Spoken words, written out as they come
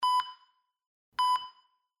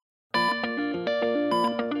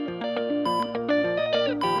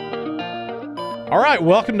All right,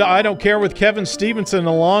 welcome to I Don't Care with Kevin Stevenson.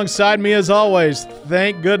 Alongside me, as always,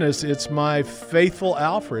 thank goodness, it's my faithful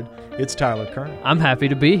Alfred. It's Tyler Kern. I'm happy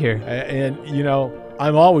to be here. And you know,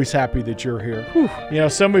 I'm always happy that you're here. Whew. You know,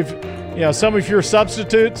 some of your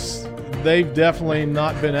substitutes, they've definitely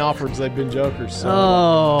not been Alfreds, they've been jokers.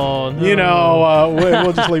 So, no. You know,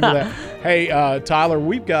 we'll just leave it at that. Hey, Tyler,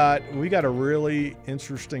 we've got a really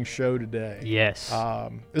interesting show today. Yes.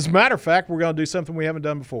 As a matter of fact, we're going to do something we haven't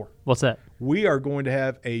done before. What's that? We are going to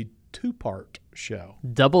have a two-part show.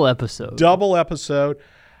 Double episode.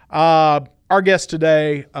 Our guest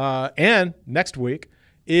today and next week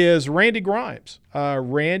is Randy Grimes.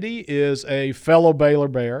 Randy is a fellow Baylor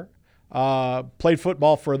Bear. Played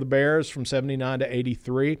football for the Bears from 79 to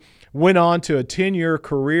 83. Went on to a 10-year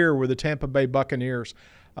career with the Tampa Bay Buccaneers.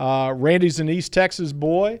 Randy's an East Texas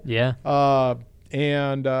boy. Yeah. But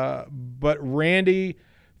Randy,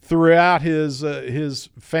 throughout his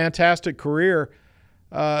fantastic career,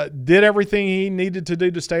 did everything he needed to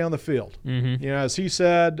do to stay on the field. Mm-hmm. You know, as he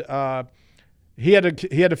said, he had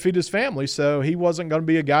to feed his family, so he wasn't going to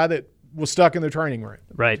be a guy that was stuck in the training room.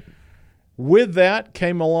 Right. With that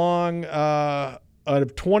came along a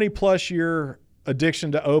 20-plus year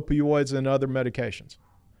addiction to opioids and other medications.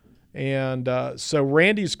 And so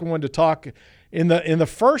Randy's going to talk in the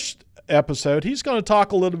first episode. He's going to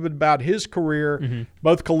talk a little bit about his career, mm-hmm.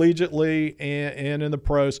 both collegiately and in the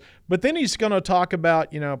pros. But then he's going to talk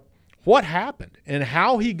about, you know, what happened and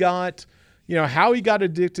how he got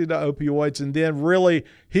addicted to opioids, and then really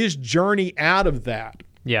his journey out of that.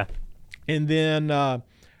 Yeah. And then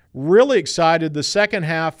really excited. The second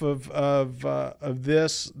half of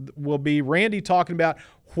this will be Randy talking about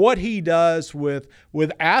what he does with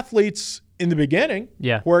athletes in the beginning,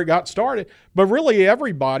 where it got started, but really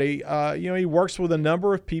everybody. He works with a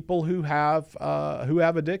number of people who have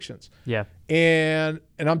addictions. Yeah, and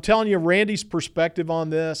I'm telling you, Randy's perspective on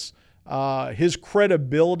this, his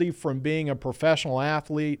credibility from being a professional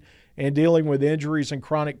athlete and dealing with injuries and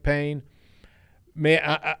chronic pain. Man,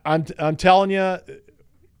 I'm telling you,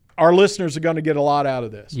 our listeners are going to get a lot out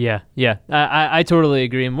of this. Yeah. I totally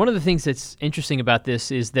agree. And one of the things that's interesting about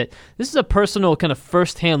this is that this is a personal kind of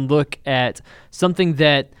firsthand look at something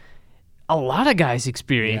that a lot of guys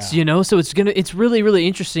experience, you know? So it's really, really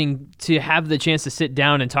interesting to have the chance to sit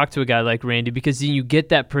down and talk to a guy like Randy, because then you get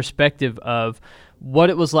that perspective of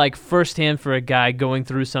what it was like firsthand for a guy going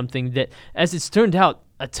through something that, as it's turned out,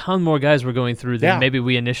 a ton more guys were going through than maybe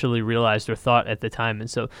we initially realized or thought at the time. And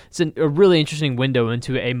so it's a really interesting window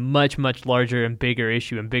into a much, much larger and bigger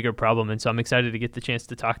issue and bigger problem. And so I'm excited to get the chance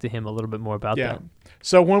to talk to him a little bit more about that.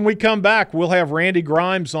 So when we come back, we'll have Randy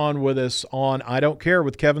Grimes on with us on I Don't Care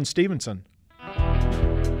with Kevin Stevenson.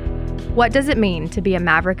 What does it mean to be a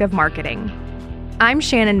maverick of marketing? I'm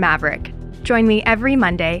Shannon Maverick. Join me every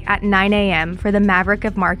Monday at 9 a.m. for the Maverick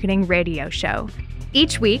of Marketing radio show.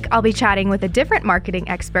 Each week, I'll be chatting with a different marketing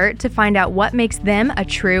expert to find out what makes them a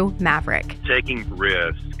true maverick. Taking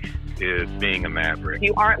risk is being a maverick. If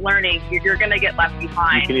you aren't learning, you're going to get left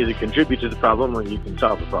behind. You can either contribute to the problem or you can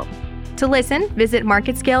solve the problem. To listen, visit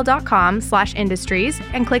marketscale.com/industries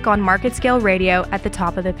and click on MarketScale Radio at the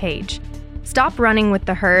top of the page. Stop running with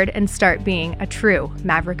the herd and start being a true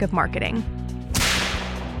maverick of marketing.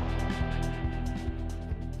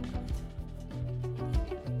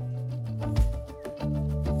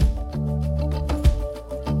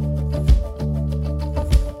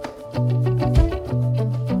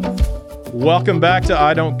 Welcome back to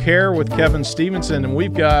I Don't Care with Kevin Stevenson, and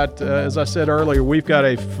we've got, as I said earlier, we've got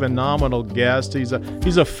a phenomenal guest. He's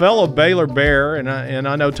a fellow Baylor Bear, and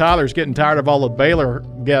I know Tyler's getting tired of all the Baylor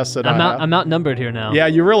guests that I'm outnumbered here now. Yeah,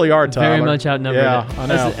 you really are, Tyler. Very much outnumbered. Yeah, I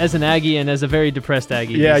know. As an Aggie and as a very depressed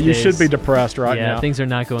Aggie. Yeah, these you days. should be depressed right now. Yeah, things are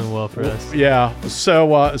not going well for us. Yeah.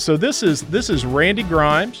 So this is Randy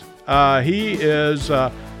Grimes. He is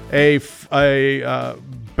a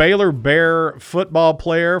Baylor Bear football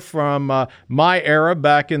player from my era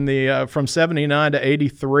back in the from 79 to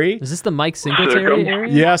 83. Is this the Mike Singletary era?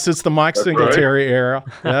 Yes, it's the Mike Singletary era.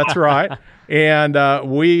 That's right. And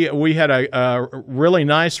we had a really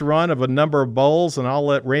nice run of a number of bowls, and I'll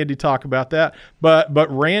let Randy talk about that. But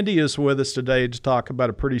Randy is with us today to talk about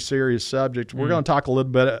a pretty serious subject. We're going to talk a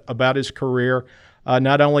little bit about his career,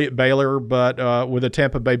 not only at Baylor but with the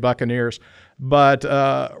Tampa Bay Buccaneers. But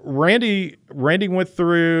Randy went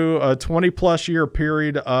through a 20-plus year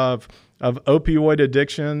period of opioid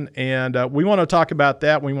addiction, and we want to talk about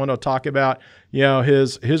that. We want to talk about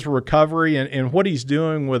his recovery and what he's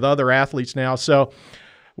doing with other athletes now. So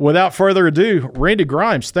without further ado, Randy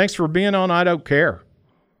Grimes, thanks for being on I Don't Care.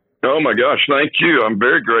 Oh my gosh, thank you. I'm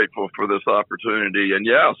very grateful for this opportunity. And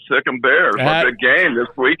yeah, Sick 'em Bears, a big game this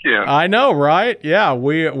weekend. I know, right? Yeah,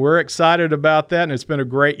 we're excited about that, and it's been a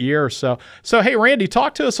great year. So hey, Randy,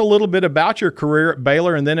 talk to us a little bit about your career at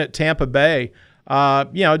Baylor and then at Tampa Bay.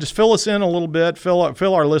 Just fill us in a little bit, fill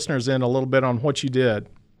our listeners in a little bit on what you did.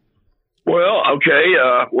 Well, okay.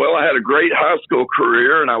 I had a great high school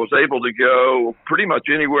career, and I was able to go pretty much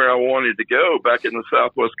anywhere I wanted to go back in the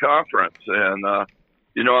Southwest Conference. And,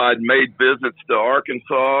 I'd made visits to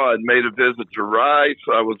Arkansas. I'd made a visit to Rice.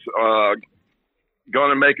 I was going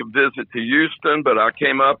to make a visit to Houston, but I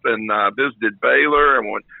came up and visited Baylor.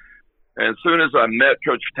 And as soon as I met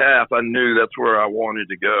Coach Taft, I knew that's where I wanted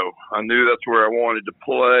to go. I knew that's where I wanted to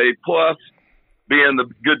play. Plus, being the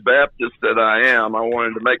good Baptist that I am, I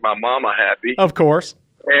wanted to make my mama happy. Of course.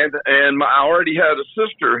 And I already had a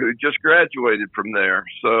sister who just graduated from there.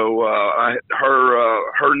 So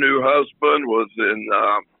her new husband was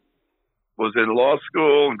in law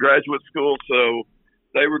school and graduate school. So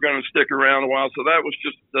they were going to stick around a while. So that was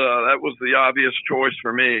just that was the obvious choice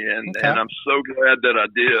for me. And I'm so glad that I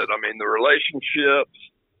did. I mean, the relationships,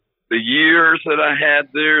 the years that I had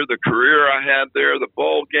there, the career I had there, the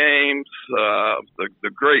bowl games, the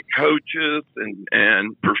great coaches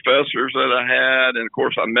and professors that I had. And, of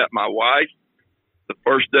course, I met my wife the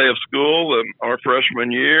first day of school our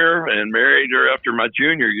freshman year and married her after my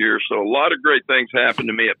junior year. So a lot of great things happened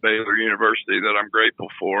to me at Baylor University that I'm grateful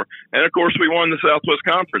for. And, of course, we won the Southwest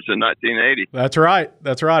Conference in 1980. That's right.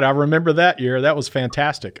 I remember that year. That was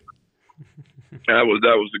fantastic. That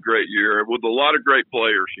was a great year with a lot of great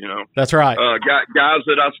players, That's right. Guys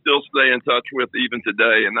that I still stay in touch with even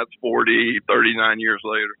today, and that's 39 years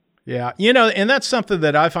later. Yeah, and that's something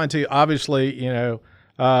that I find too. Obviously,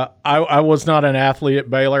 I was not an athlete at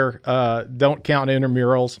Baylor. Don't count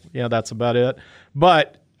intramurals. That's about it.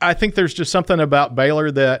 But I think there's just something about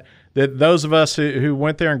Baylor that those of us who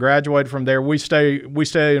went there and graduated from there, we stay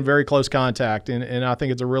in very close contact, and I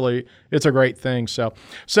think it's a great thing. So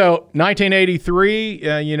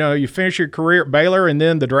 1983, you finish your career at Baylor, and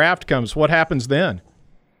then the draft comes. What happens then?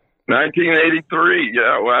 1983,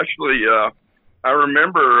 yeah. Well, actually, I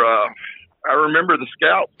remember the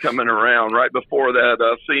scouts coming around right before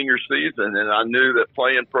that senior season, and I knew that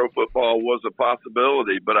playing pro football was a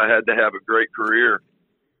possibility, but I had to have a great career.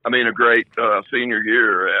 A great senior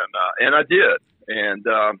year, and I did. And,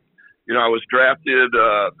 I was drafted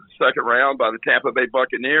second round by the Tampa Bay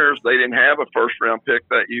Buccaneers. They didn't have a first-round pick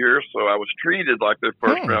that year, so I was treated like their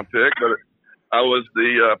first-round pick. But I was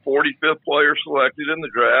the 45th player selected in the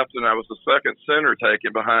draft, and I was the second center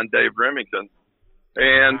taken behind Dave Remington.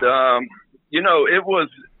 And, it was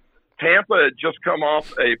Tampa had just come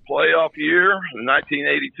off a playoff year, the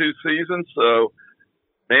 1982 season, so –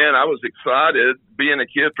 man, I was excited being a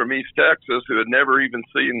kid from East Texas who had never even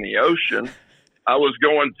seen the ocean. I was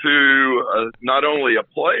going to not only a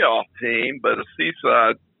playoff team, but a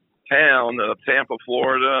seaside town of Tampa,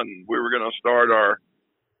 Florida, and we were going to start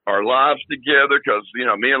our lives together because,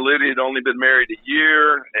 me and Lydia had only been married a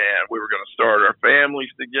year, and we were going to start our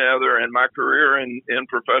families together. And my career in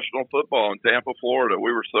professional football in Tampa, Florida,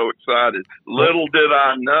 we were so excited. Little did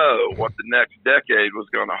I know what the next decade was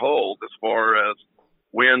going to hold as far as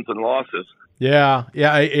wins and losses. Yeah.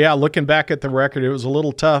 Looking back at the record, it was a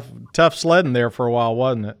little tough sledding there for a while,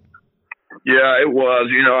 wasn't it? Yeah, it was.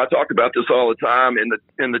 I talk about this all the time. In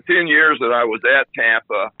the 10 years that I was at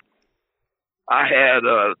Tampa, I had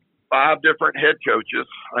 5 different head coaches.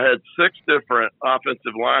 I had 6 different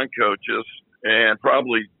offensive line coaches and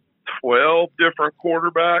probably 12 different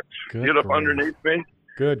quarterbacks get up underneath me.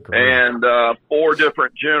 Good grief. And 4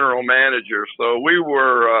 different general managers. So we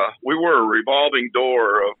were a revolving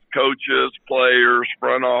door of coaches, players,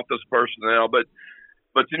 front office personnel. But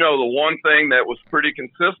the one thing that was pretty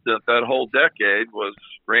consistent that whole decade was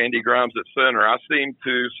Randy Grimes at center. I seemed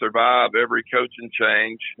to survive every coaching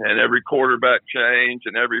change and every quarterback change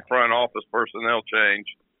and every front office personnel change.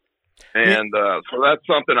 And so that's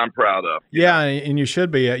something I'm proud of. Yeah, and you should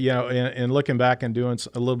be, and looking back and doing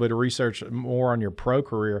a little bit of research more on your pro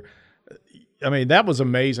career. That was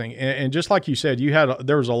amazing. And just like you said,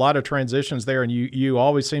 there was a lot of transitions there, and you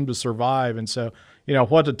always seemed to survive. And so,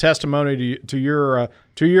 what a testimony to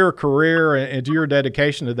your career and to your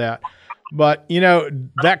dedication to that. But,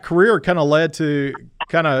 that career kind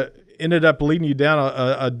of ended up leading you down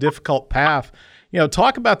a difficult path.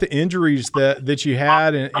 Talk about the injuries that you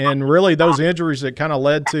had and really those injuries that kind of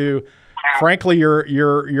led to, frankly,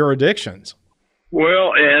 your addictions.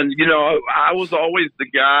 Well, and, I was always the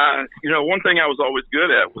guy, one thing I was always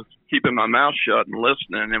good at was keeping my mouth shut and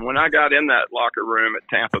listening. And when I got in that locker room at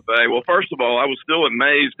Tampa Bay, well, first of all, I was still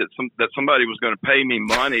amazed that somebody was going to pay me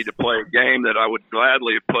money to play a game that I would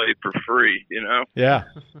gladly have played for free, you know? Yeah.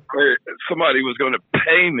 Somebody was going to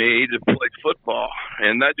pay me to play football,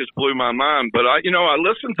 and that just blew my mind. But I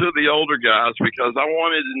listened to the older guys because I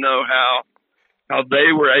wanted to know how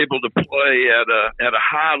they were able to play at a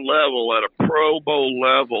high level, at a Pro Bowl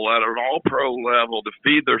level, at an All-Pro level, to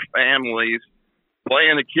feed their families,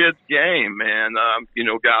 playing a kid's game. And,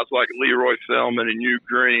 guys like Leroy Selman and Hugh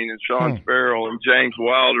Green and Sean Sparrow and James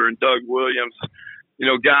Wilder and Doug Williams,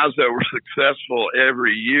 guys that were successful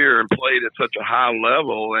every year and played at such a high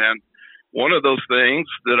level. And one of those things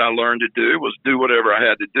that I learned to do was do whatever I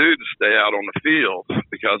had to do to stay out on the field,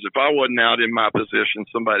 because if I wasn't out in my position,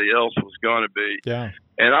 somebody else was going to be. Yeah.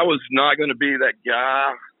 And I was not going to be that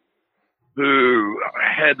guy who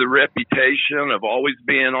had the reputation of always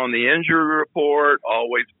being on the injury report,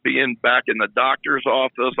 always being back in the doctor's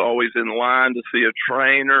office, always in line to see a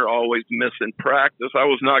trainer, always missing practice. I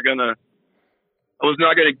was not going to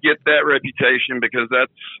get that reputation, because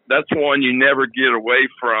that's one you never get away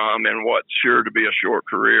from in what's sure to be a short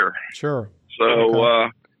career. Sure. So,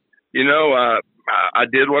 okay. I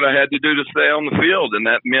did what I had to do to stay on the field, and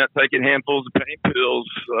that meant taking handfuls of pain pills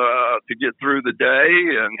to get through the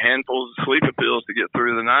day and handfuls of sleeping pills to get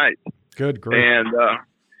through the night. Good grief. And,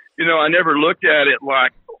 I never looked at it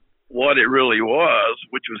like what it really was,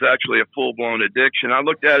 which was actually a full-blown addiction. I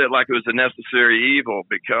looked at it like it was a necessary evil,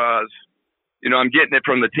 because I'm getting it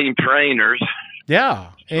from the team trainers.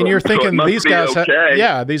 Yeah, and you're thinking these guys,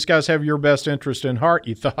 okay. These guys have your best interest in heart,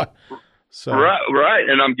 you thought. So. Right,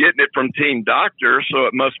 and I'm getting it from team doctors, so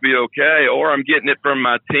it must be okay. Or I'm getting it from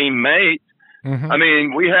my teammates. Mm-hmm. I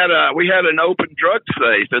mean, we had an open drug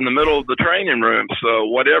safe in the middle of the training room, so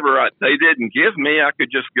whatever they didn't give me, I could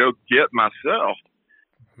just go get myself.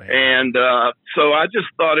 Man. And so I just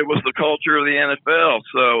thought it was the culture of the NFL.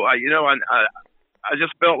 So I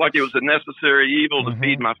just felt like it was a necessary evil to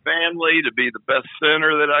feed my family, to be the best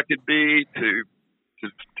center that I could be, to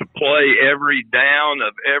play every down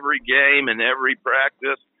of every game and every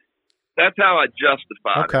practice. That's how I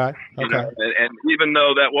justified it. Okay. And even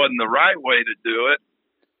though that wasn't the right way to do it,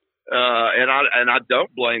 and I don't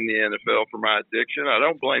blame the NFL for my addiction. I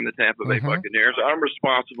don't blame the Tampa Bay Buccaneers. I'm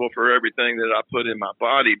responsible for everything that I put in my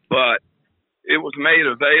body, but it was made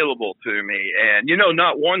available to me. And,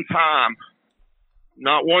 not one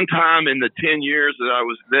time in the 10 years that I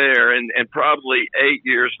was there, and probably 8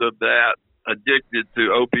 years of that addicted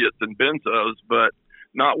to opiates and benzos, but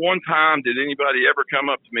not one time did anybody ever come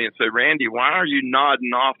up to me and say, Randy, why are you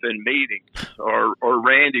nodding off in meetings? Or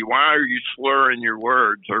Randy, why are you slurring your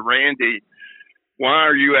words? Or Randy, why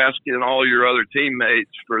are you asking all your other teammates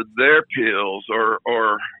for their pills? Or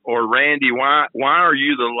Randy, why are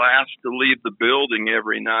you the last to leave the building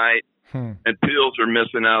every night and pills are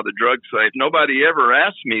missing out of the drug safe? Nobody ever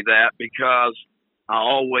asked me that, because I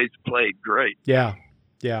always played great. Yeah.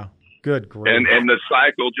 Good grief. And the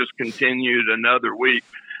cycle just continued another week.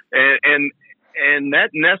 And that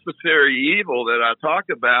necessary evil that I talk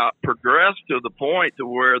about progressed to the point to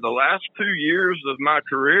where the last 2 years of my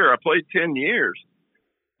career, I played 10 years.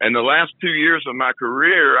 And the last 2 years of my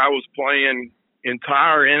career, I was playing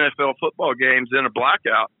entire NFL football games in a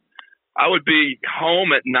blackout. I would be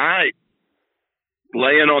home at night,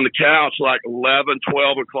 laying on the couch like 11,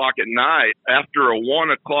 12 o'clock at night after a 1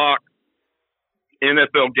 o'clock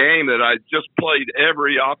NFL game that I just played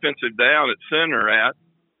every offensive down at center at.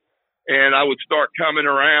 And I would start coming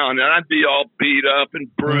around, and I'd be all beat up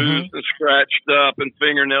and bruised and scratched up and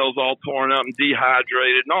fingernails all torn up and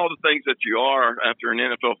dehydrated and all the things that you are after an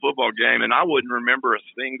NFL football game. And I wouldn't remember a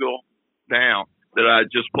single down that I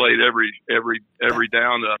just played every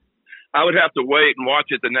down up. I would have to wait and watch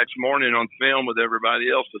it the next morning on film with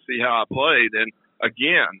everybody else to see how I played. And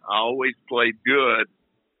again, I always played good,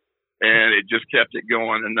 and it just kept it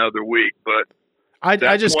going another week. But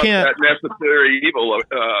I just can't. That necessary evil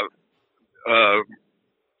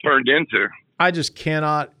turned into. I just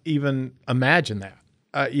cannot even imagine that.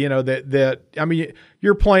 I mean,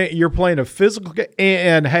 you're playing a physical game,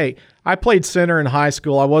 and hey, I played center in high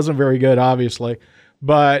school. I wasn't very good, obviously,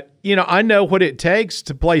 but I know what it takes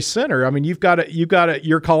to play center. I mean,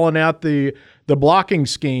 you're calling out the blocking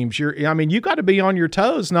schemes. You got to be on your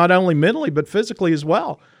toes, not only mentally but physically as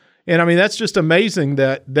well. And I mean, that's just amazing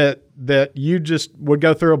that you just would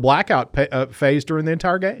go through a blackout phase during the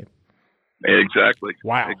entire game. Exactly.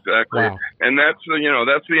 Wow. Exactly. Wow. And that's the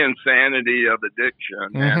insanity of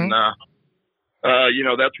addiction. And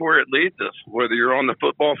that's where it leads us, whether you're on the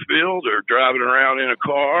football field or driving around in a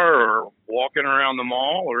car or walking around the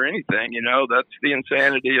mall or anything. That's the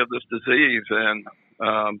insanity of this disease. And,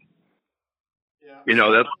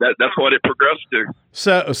 that's what it progressed to.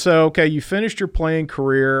 So okay, you finished your playing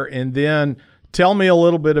career, and then tell me a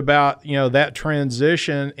little bit about, that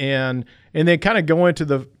transition and then kind of go into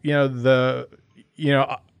the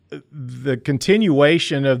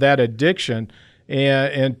continuation of that addiction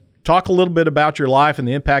and talk a little bit about your life and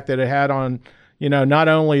the impact that it had on, not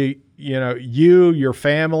only, you, your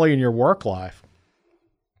family, and your work life.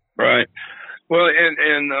 Right. Well,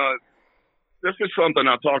 and this is something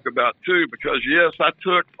I talk about too, because yes, I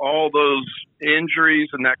took all those injuries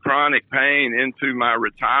and that chronic pain into my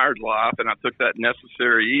retired life, and I took that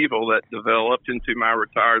necessary evil that developed into my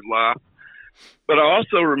retired life. But I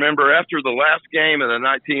also remember after the last game of the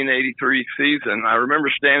 1983 season, I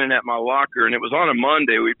remember standing at my locker, and it was on a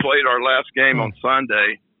Monday. We played our last game on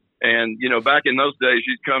Sunday. And, back in those days,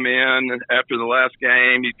 you'd come in after the last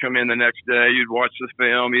game, you'd come in the next day, you'd watch the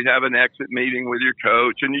film, you'd have an exit meeting with your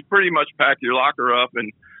coach, and you'd pretty much pack your locker up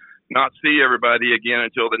and not see everybody again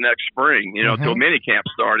until the next spring, until minicamp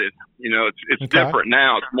started. It's different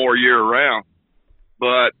now. It's more year round.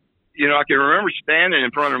 But, I can remember standing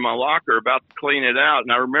in front of my locker about to clean it out,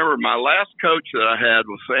 and I remember my last coach that I had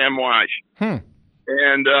was Sam Weish.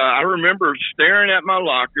 And I remember staring at my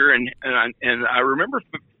locker, and I remember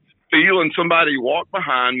feeling somebody walk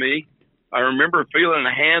behind me. I remember feeling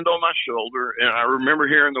a hand on my shoulder, and I remember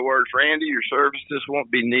hearing the words, "Randy, your services won't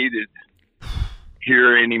be needed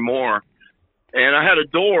here anymore." And I had a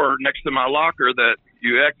door next to my locker that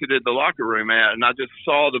you exited the locker room at, and I just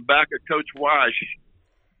saw the back of Coach Weish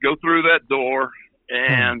go through that door,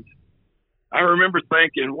 and I remember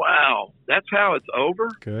thinking, wow, that's how it's over?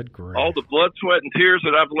 Good grief. All the blood, sweat, and tears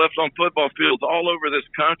that I've left on football fields all over this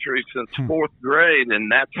country since fourth grade,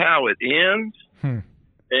 and that's how it ends? And,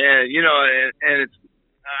 and it's,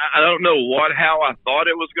 I don't know how I thought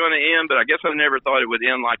it was going to end, but I guess I never thought it would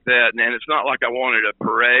end like that. And it's not like I wanted a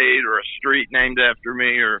parade or a street named after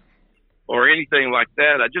me or anything like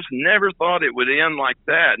that. I just never thought it would end like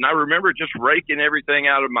that. And I remember just raking everything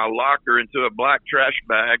out of my locker into a black trash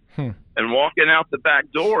bag and walking out the back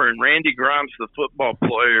door, and Randy Grimes, the football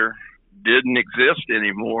player, didn't exist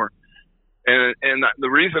anymore. And the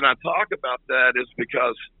reason I talk about that is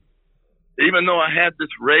because even though I had this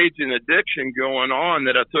rage and addiction going on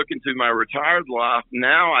that I took into my retired life,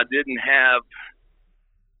 now I didn't have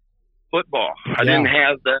football. I didn't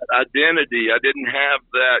have that identity. I didn't have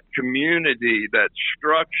that community, that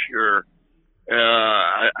structure.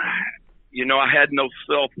 I had no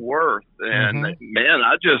self-worth, and man,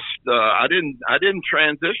 I didn't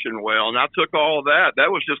transition well. And I took all that.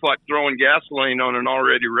 That was just like throwing gasoline on an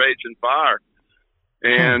already raging fire.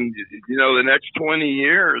 And, the next 20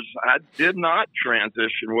 years, I did not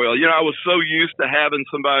transition well. I was so used to having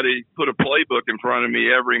somebody put a playbook in front of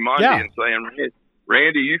me every Monday and saying, "Hey,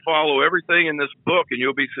 Randy, you follow everything in this book and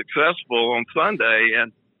you'll be successful on Sunday."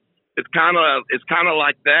 And it's kind of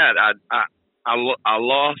like that. I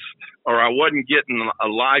lost, or I wasn't getting a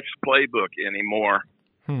life's playbook anymore.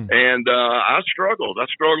 And I struggled. I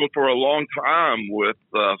struggled for a long time with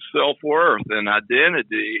self-worth and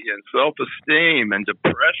identity and self-esteem and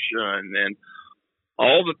depression and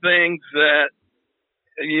all the things that,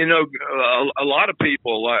 a lot of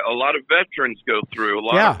people, a lot of veterans go through, a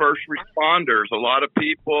lot of first responders, a lot of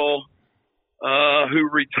people who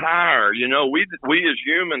retire. We as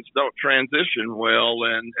humans don't transition well,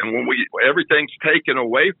 and when everything's taken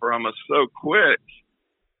away from us so quick,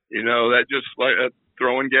 that just like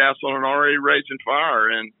throwing gas on an already raging fire.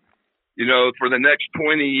 And for the next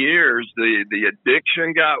 20 years, the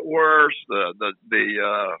addiction got worse.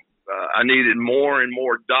 I needed more and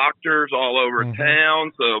more doctors all over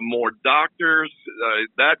town, so more doctors.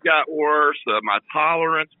 That got worse. My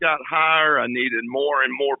tolerance got higher. I needed more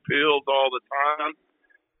and more pills all the time,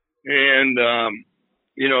 and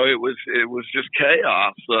it was just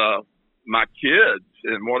chaos. My kids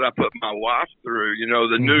and what I put my wife through.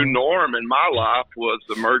 The new norm in my life was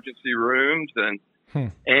emergency rooms and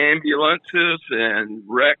ambulances and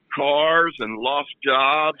wrecked cars and lost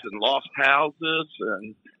jobs and lost houses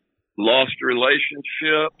and lost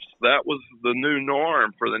relationships. That was the new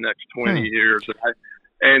norm for the next 20 years.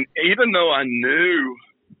 And even though I knew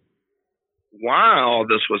why all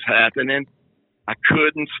this was happening, I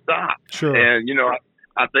couldn't stop. Sure. And,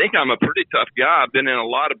 I think I'm a pretty tough guy. I've been in a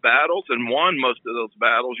lot of battles and won most of those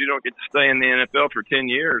battles. You don't get to stay in the NFL for 10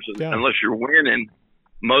 years unless you're winning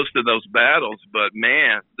most of those battles. But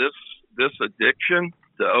man, this addiction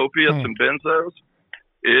to opiates and benzos,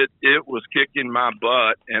 it was kicking my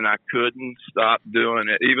butt, and I couldn't stop doing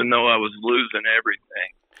it, even though I was losing everything.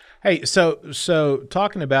 Hey, so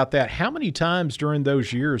talking about that, how many times during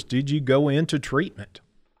those years did you go into treatment?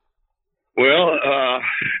 Well,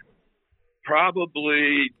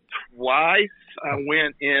 probably twice. I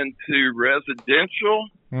went into residential.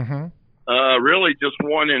 Mm-hmm. Really just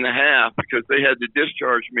 1.5, because they had to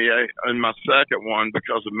discharge me in my second one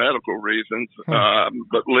because of medical reasons.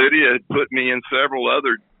 But Lydia had put me in several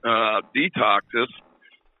other detoxes.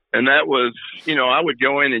 And that was, I would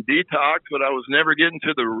go in and detox, but I was never getting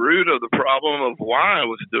to the root of the problem of why I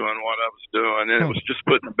was doing what I was doing. And it was just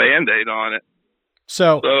putting a Band-Aid on it.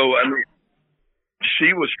 So I mean,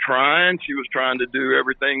 she was trying to do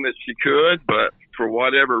everything that she could, but for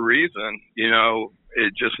whatever reason,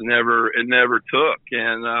 it just never took.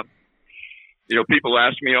 And, people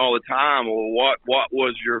ask me all the time, well, what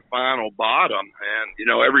was your final bottom? And,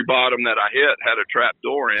 every bottom that I hit had a trap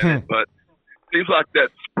door in it, but seems like that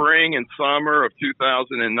spring and summer of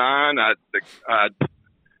 2009, a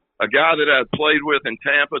guy that I played with in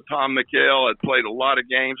Tampa, Tom McHale, I'd played a lot of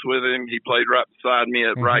games with him. He played right beside me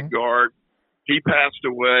at right guard. He passed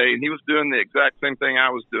away, and he was doing the exact same thing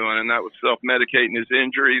I was doing, and that was self-medicating his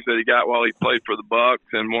injuries that he got while he played for the Bucks.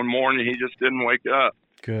 And one morning, he just didn't wake up.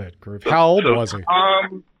 Good grief. How old was he?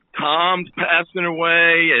 Tom's passing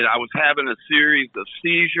away, and I was having a series of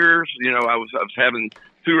seizures. I was having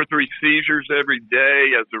 2 or 3 seizures every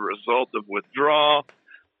day as a result of withdrawal.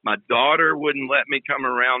 My daughter wouldn't let me come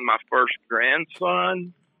around my first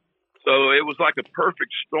grandson. So it was like a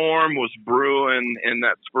perfect storm was brewing in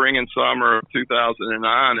that spring and summer of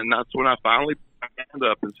 2009. And that's when I finally put my hand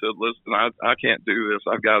up and said, listen, I can't do this.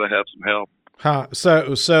 I've got to have some help.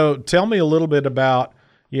 So tell me a little bit about,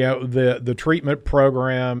 the treatment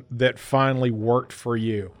program that finally worked for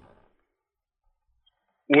you.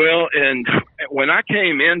 Well, and when I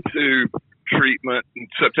came into treatment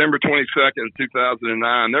September 22nd,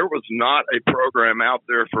 2009, there was not a program out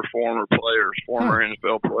there for former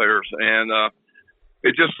NFL players. And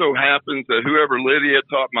it just so happens that whoever Lydia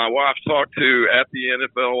my wife talked to at the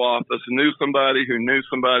NFL office knew somebody who knew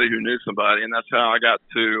somebody who knew somebody. And that's how I got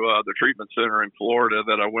to the treatment center in Florida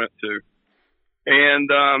that I went to. And,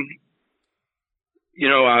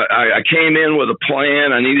 I came in with a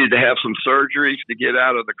plan. I needed to have some surgeries to get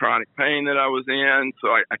out of the chronic pain that I was in. So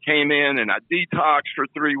I came in and I detoxed for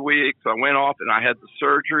 3 weeks. I went off and I had the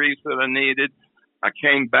surgeries that I needed. I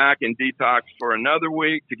came back and detoxed for another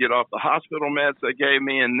week to get off the hospital meds they gave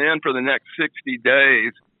me. And then for the next 60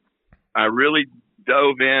 days, I really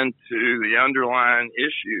dove into the underlying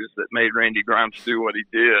issues that made Randy Grimes do what he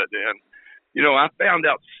did. And I found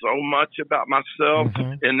out so much about myself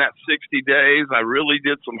in that 60 days. I really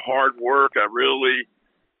did some hard work. I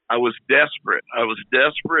was desperate. I was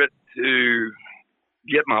desperate to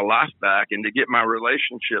get my life back and to get my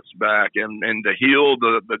relationships back and to heal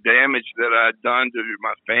the damage that I'd done to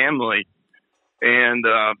my family. And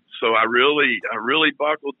so I really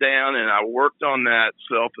buckled down and I worked on that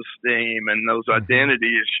self-esteem and those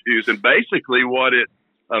identity issues. And basically what it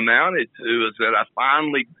amounted to is that I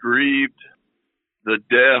finally grieved the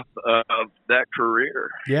death of that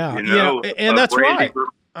career. Yeah. And that's right.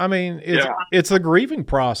 I mean, it's a grieving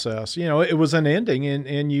process. It was an ending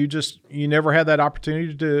and you never had that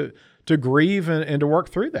opportunity to grieve and to work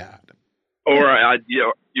through that. Or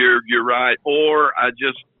you're right. Or I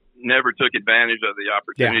just never took advantage of the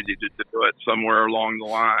opportunity to do it somewhere along the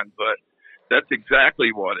line. But that's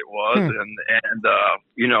exactly what it was. And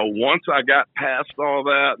once I got past all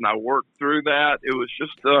that and I worked through that, it was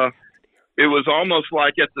just, it was almost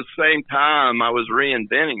like at the same time I was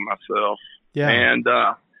reinventing myself. Yeah. And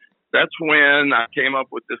that's when I came up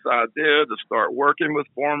with this idea to start working with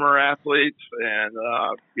former athletes. And,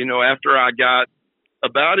 after I got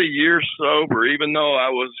about a year sober, even though I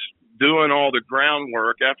was doing all the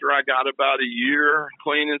groundwork, after I got about a year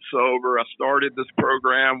clean and sober, I started this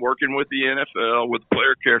program working with the NFL, with the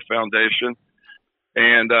Player Care Foundation.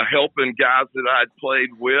 And helping guys that I'd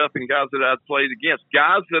played with and guys that I'd played against,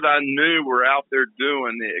 guys that I knew were out there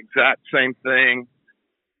doing the exact same thing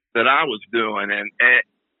that I was doing. And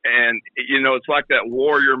it's like that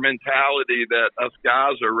warrior mentality that us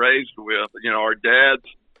guys are raised with. Our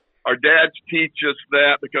dads teach us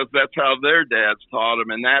that because that's how their dads taught them.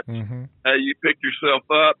 And that's how you pick yourself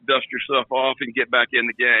up, dust yourself off, and get back in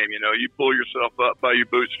the game. You pull yourself up by your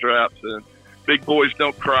bootstraps, and big boys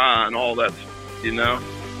don't cry and all that stuff.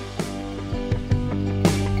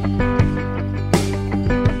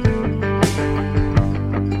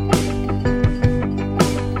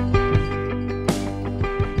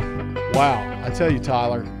 Wow. I tell you,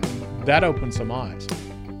 Tyler, that opened some eyes.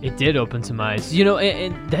 It did open some eyes.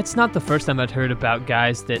 And that's not the first time I'd heard about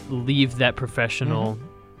guys that leave that professional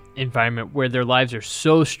environment where their lives are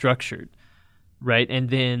so structured, right? And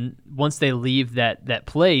then once they leave that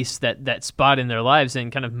place, that spot in their lives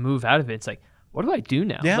and kind of move out of it, it's like, what do I do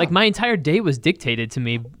now? Yeah. Like my entire day was dictated to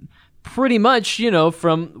me pretty much,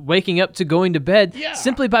 from waking up to going to bed,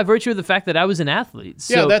 simply by virtue of the fact that I was an athlete.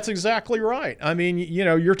 So, yeah, that's exactly right. I mean,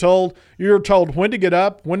 you're told when to get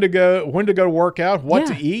up, when to go work out, what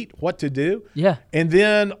to eat, what to do. Yeah. And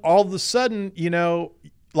then all of a sudden,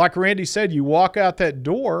 like Randy said, you walk out that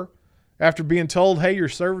door after being told, hey, your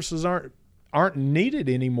services aren't needed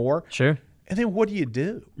anymore. Sure. And then what do you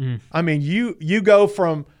do? I mean, you go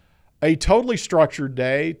from a totally structured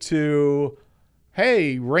day to,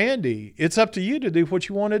 hey, Randy, it's up to you to do what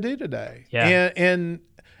you want to do today. Yeah. And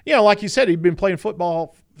like you said, he'd been playing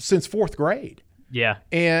football since 4th grade. Yeah.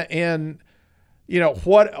 And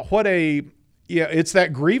it's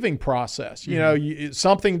that grieving process.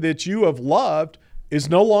 Something that you have loved is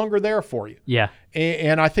no longer there for you. Yeah.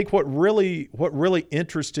 And I think what really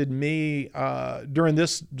interested me during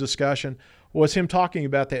this discussion was him talking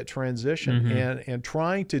about that transition and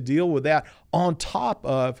trying to deal with that on top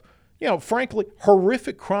of, frankly,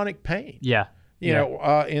 horrific chronic pain. Yeah.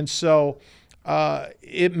 And so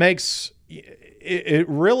it makes it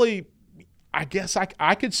really, I guess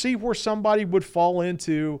I could see where somebody would fall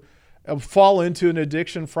into an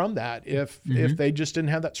addiction from that if they just didn't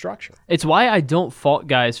have that structure. It's why I don't fault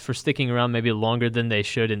guys for sticking around maybe longer than they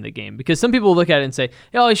should in the game, because some people look at it and say,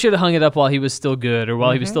 oh, he should have hung it up while he was still good or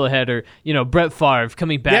while he was still ahead, or Brett Favre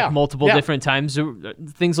coming back multiple different times, or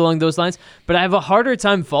things along those lines. But I have a harder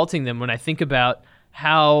time faulting them when I think about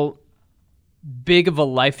how big of a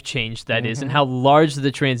life change that is and how large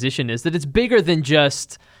the transition is, that it's bigger than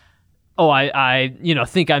just, I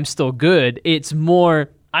think I'm still good. It's more,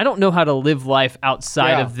 I don't know how to live life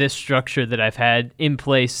outside of this structure that I've had in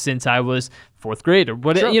place since I was 4th grade or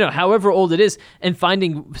whatever, however old it is, and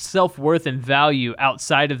finding self-worth and value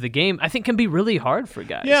outside of the game, I think can be really hard for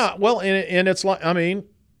guys. Yeah, well, and it's like, I mean,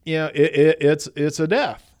 it's a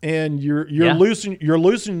death, and you're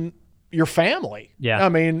losing your family. Yeah. I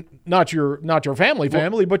mean, not your family,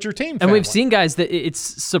 but your team family. And we've seen guys that it's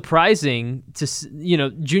surprising to,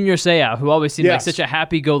 Junior Seau, who always seemed like such a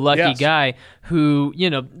happy-go-lucky guy, who,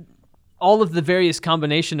 all of the various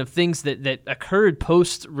combination of things that occurred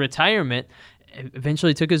post-retirement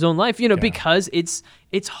eventually took his own life, because it's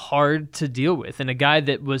hard to deal with. And a guy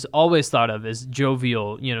that was always thought of as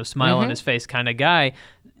jovial, smile on his face kind of guy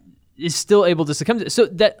is still able to succumb to it. So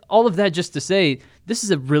that all of that just to say, this is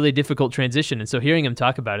a really difficult transition. And so hearing him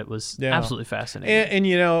talk about it was absolutely fascinating.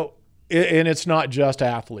 And it's not just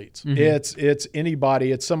athletes. It's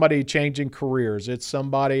anybody. It's somebody changing careers. It's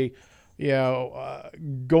somebody,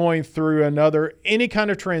 going through any kind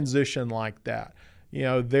of transition like that.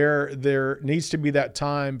 There needs to be that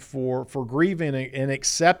time for grieving and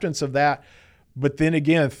acceptance of that. But then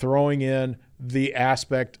again, throwing in the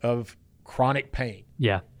aspect of chronic pain.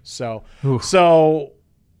 Yeah. So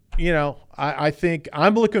I think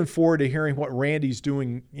I'm looking forward to hearing what Randy's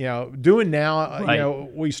doing now.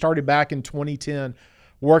 Right. We started back in 2010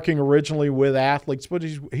 working originally with athletes, but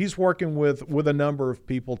he's working with a number of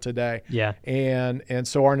people today. Yeah. And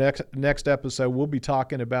so our next episode, we'll be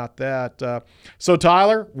talking about that. So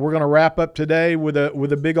Tyler, we're going to wrap up today with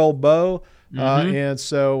a big old bow. And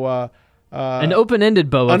so an open-ended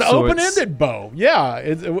bow of sorts. Open-ended bow,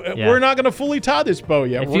 We're not going to fully tie this bow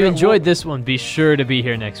yet. If you enjoyed this one, be sure to be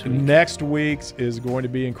here next week. Next week's is going to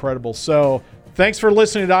be incredible. So thanks for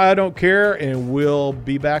listening to I Don't Care, and we'll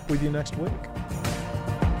be back with you next week.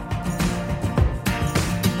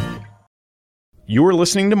 You're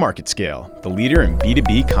listening to Market Scale, the leader in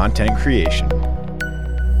B2B content creation.